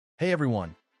Hey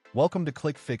everyone, welcome to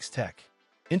ClickFix Tech.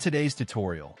 In today's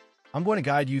tutorial, I'm going to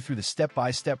guide you through the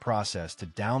step-by-step process to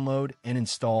download and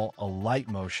install Alight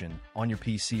Motion on your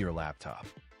PC or laptop.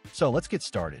 So let's get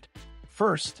started.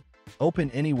 First,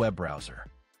 open any web browser.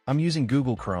 I'm using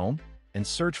Google Chrome and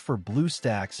search for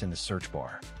BlueStacks in the search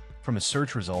bar. From the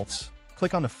search results,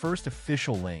 click on the first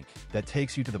official link that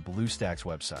takes you to the BlueStacks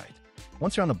website.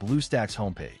 Once you're on the BlueStacks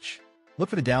homepage, look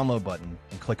for the download button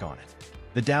and click on it.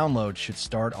 The download should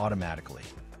start automatically.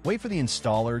 Wait for the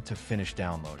installer to finish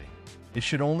downloading. It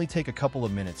should only take a couple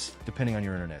of minutes, depending on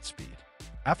your internet speed.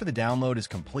 After the download is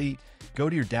complete, go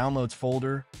to your Downloads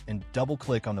folder and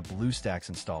double-click on the BlueStacks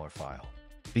installer file.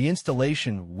 The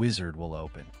installation wizard will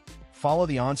open. Follow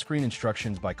the on-screen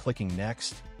instructions by clicking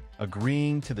Next,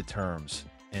 agreeing to the terms,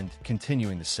 and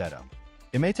continuing the setup.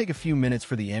 It may take a few minutes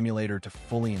for the emulator to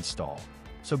fully install,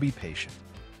 so be patient.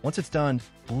 Once it's done,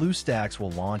 BlueStacks will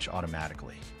launch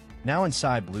automatically. Now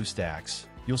inside BlueStacks,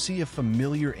 you'll see a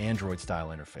familiar Android-style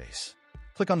interface.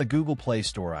 Click on the Google Play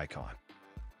Store icon.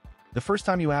 The first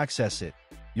time you access it,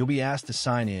 you'll be asked to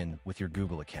sign in with your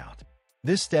Google account.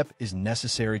 This step is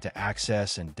necessary to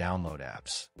access and download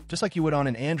apps, just like you would on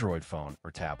an Android phone or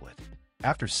tablet.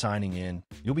 After signing in,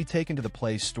 you'll be taken to the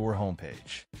Play Store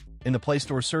homepage. In the Play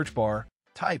Store search bar,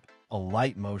 type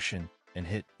Alight Motion and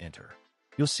hit Enter.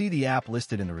 You'll see the app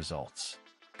listed in the results.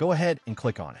 Go ahead and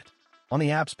click on it. On the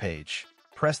apps page,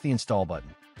 press the Install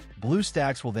button.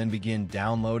 BlueStacks will then begin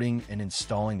downloading and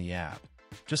installing the app,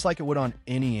 just like it would on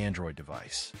any Android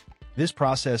device. This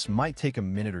process might take a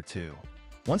minute or two.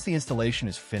 Once the installation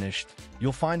is finished,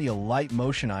 you'll find the Alight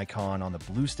Motion icon on the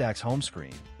BlueStacks home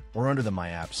screen or under the My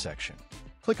Apps section.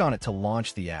 Click on it to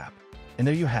launch the app, and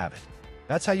there you have it.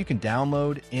 That's how you can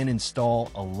download and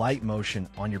install Alight Motion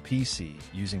on your PC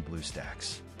using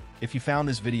BlueStacks. If you found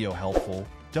this video helpful,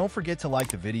 don't forget to like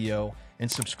the video and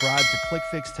subscribe to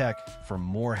ClickFix Tech for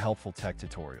more helpful tech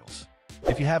tutorials.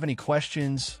 If you have any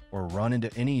questions or run into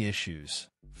any issues,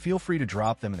 feel free to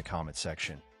drop them in the comment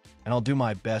section, and I'll do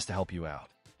my best to help you out.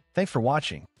 Thanks for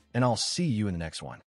watching, and I'll see you in the next one.